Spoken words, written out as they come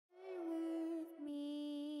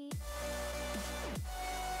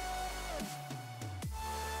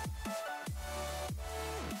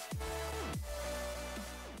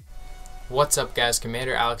What's up guys,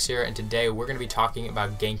 Commander Alex here, and today we're going to be talking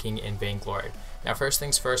about ganking in Vainglory. Now first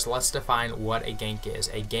things first, let's define what a gank is.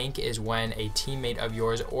 A gank is when a teammate of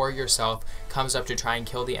yours or yourself comes up to try and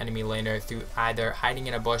kill the enemy laner through either hiding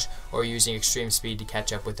in a bush or using extreme speed to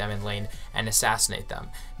catch up with them in lane and assassinate them.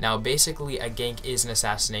 Now basically a gank is an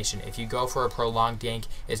assassination. If you go for a prolonged gank,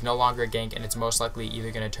 it's no longer a gank and it's most likely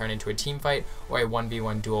either going to turn into a team fight or a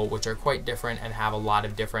 1v1 duel, which are quite different and have a lot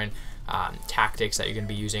of different tactics that you're going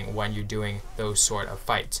to be using when you're doing those sort of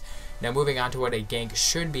fights. Now moving on to what a gank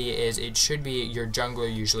should be is it should be your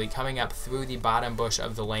jungler usually coming up through the bottom bush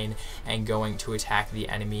of the lane and going to attack the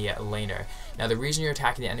enemy laner. Now the reason you're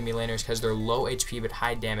attacking the enemy laner is because they're low HP but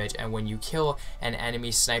high damage, and when you kill an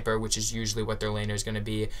enemy sniper, which is usually what their laner is going to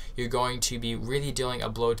be, you're going to be really dealing a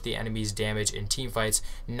blow to the enemy's damage in team fights,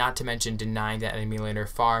 not to mention denying the enemy laner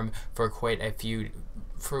farm for quite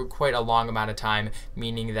a long amount of time,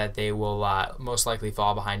 meaning that they will most likely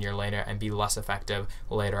fall behind your laner and be less effective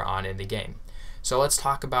later on in the game. So let's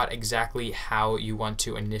talk about exactly how you want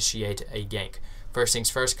to initiate a gank. First things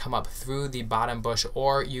first, come up through the bottom bush,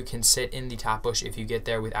 or you can sit in the top bush if you get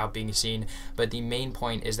there without being seen, but the main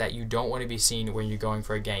point is that you don't want to be seen when you're going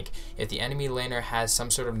for a gank. If the enemy laner has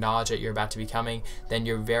some sort of knowledge that you're about to be coming, then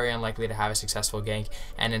you're very unlikely to have a successful gank,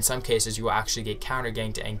 and in some cases you will actually get counter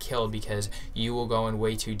ganked and killed because you will go in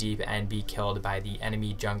way too deep and be killed by the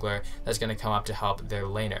enemy jungler that's going to come up to help their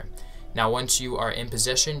laner. Now once you are in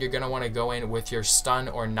position, you're going to want to go in with your stun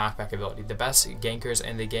or knockback ability. The best gankers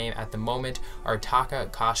in the game at the moment are Taka,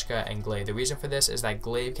 Koshka, and Glaive. The reason for this is that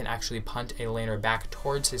Glaive can actually punt a laner back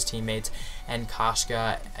towards his teammates, and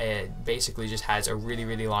Koshka basically just has a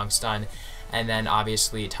really long stun. And then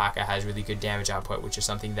obviously Taka has really good damage output, which is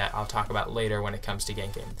something that I'll talk about later when it comes to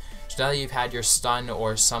ganking. So now that you've had your stun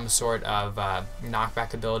or some sort of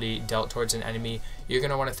knockback ability dealt towards an enemy, you're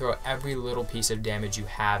going to want to throw every little piece of damage you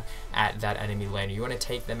have at that enemy laner. You want to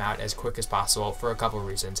take them out as quick as possible for a couple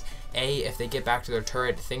reasons. A, if they get back to their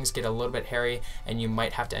turret, things get a little bit hairy and you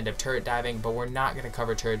might have to end up turret diving, but we're not going to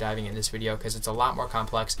cover turret diving in this video because it's a lot more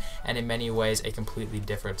complex and in many ways a completely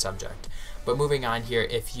different subject. But moving on here,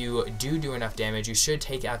 if you do enough damage, you should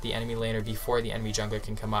take out the enemy laner before the enemy jungler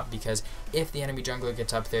can come up, because if the enemy jungler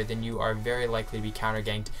gets up there, then you are very likely to be counter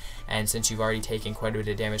ganked, and since you've already taken quite a bit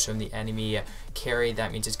of damage from the enemy carry,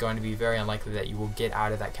 that means it's going to be very unlikely that you will get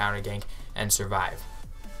out of that counter gank and survive.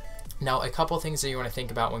 Now, a couple things that you want to think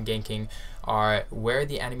about when ganking are where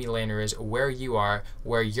the enemy laner is, where you are,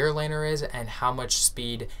 where your laner is, and how much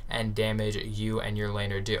speed and damage you and your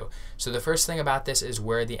laner do. So the first thing about this is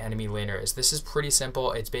where the enemy laner is. This is pretty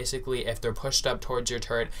simple. It's basically if they're pushed up towards your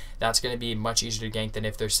turret, that's going to be much easier to gank than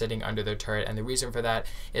if they're sitting under their turret, and the reason for that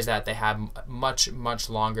is that they have much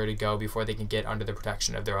longer to go before they can get under the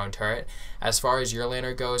protection of their own turret. As far as your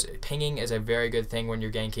laner goes, pinging is a very good thing when you're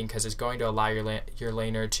ganking because it's going to allow your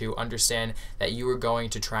laner to understand that you are going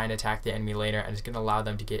to try and attack the enemy laner, and it's going to allow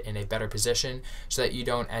them to get in a better position so that you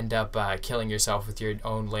don't end up killing yourself with your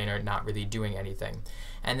own laner not really doing anything.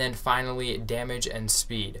 And then finally, damage and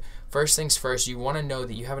speed. First things first, you want to know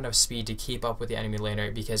that you have enough speed to keep up with the enemy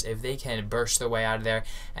laner, because if they can burst their way out of there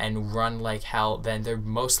and run like hell, then they're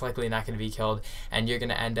most likely not going to be killed, and you're going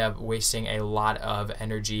to end up wasting a lot of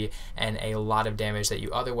energy and a lot of damage that you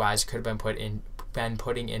otherwise could have been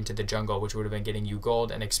putting into the jungle, which would have been getting you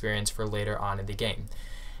gold and experience for later on in the game.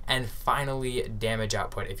 And finally, damage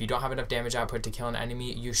output. If you don't have enough damage output to kill an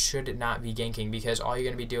enemy, you should not be ganking, because all you're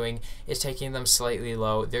going to be doing is taking them slightly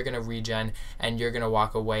low. They're going to regen, and you're going to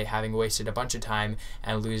walk away having wasted a bunch of time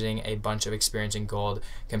and losing a bunch of experience and gold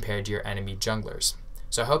compared to your enemy junglers.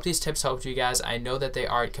 So I hope these tips helped you guys. I know that they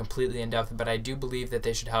aren't completely in-depth, but I do believe that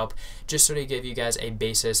they should help just sort of give you guys a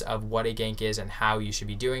basis of what a gank is and how you should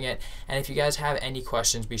be doing it. And if you guys have any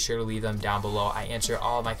questions, be sure to leave them down below. I answer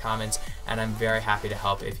all of my comments, and I'm very happy to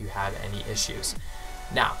help if you have any issues.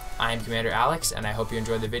 Now, I am Commander Alex, and I hope you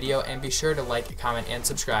enjoyed the video, and be sure to like, comment, and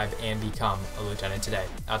subscribe, and become a lieutenant today.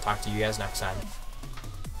 I'll talk to you guys next time.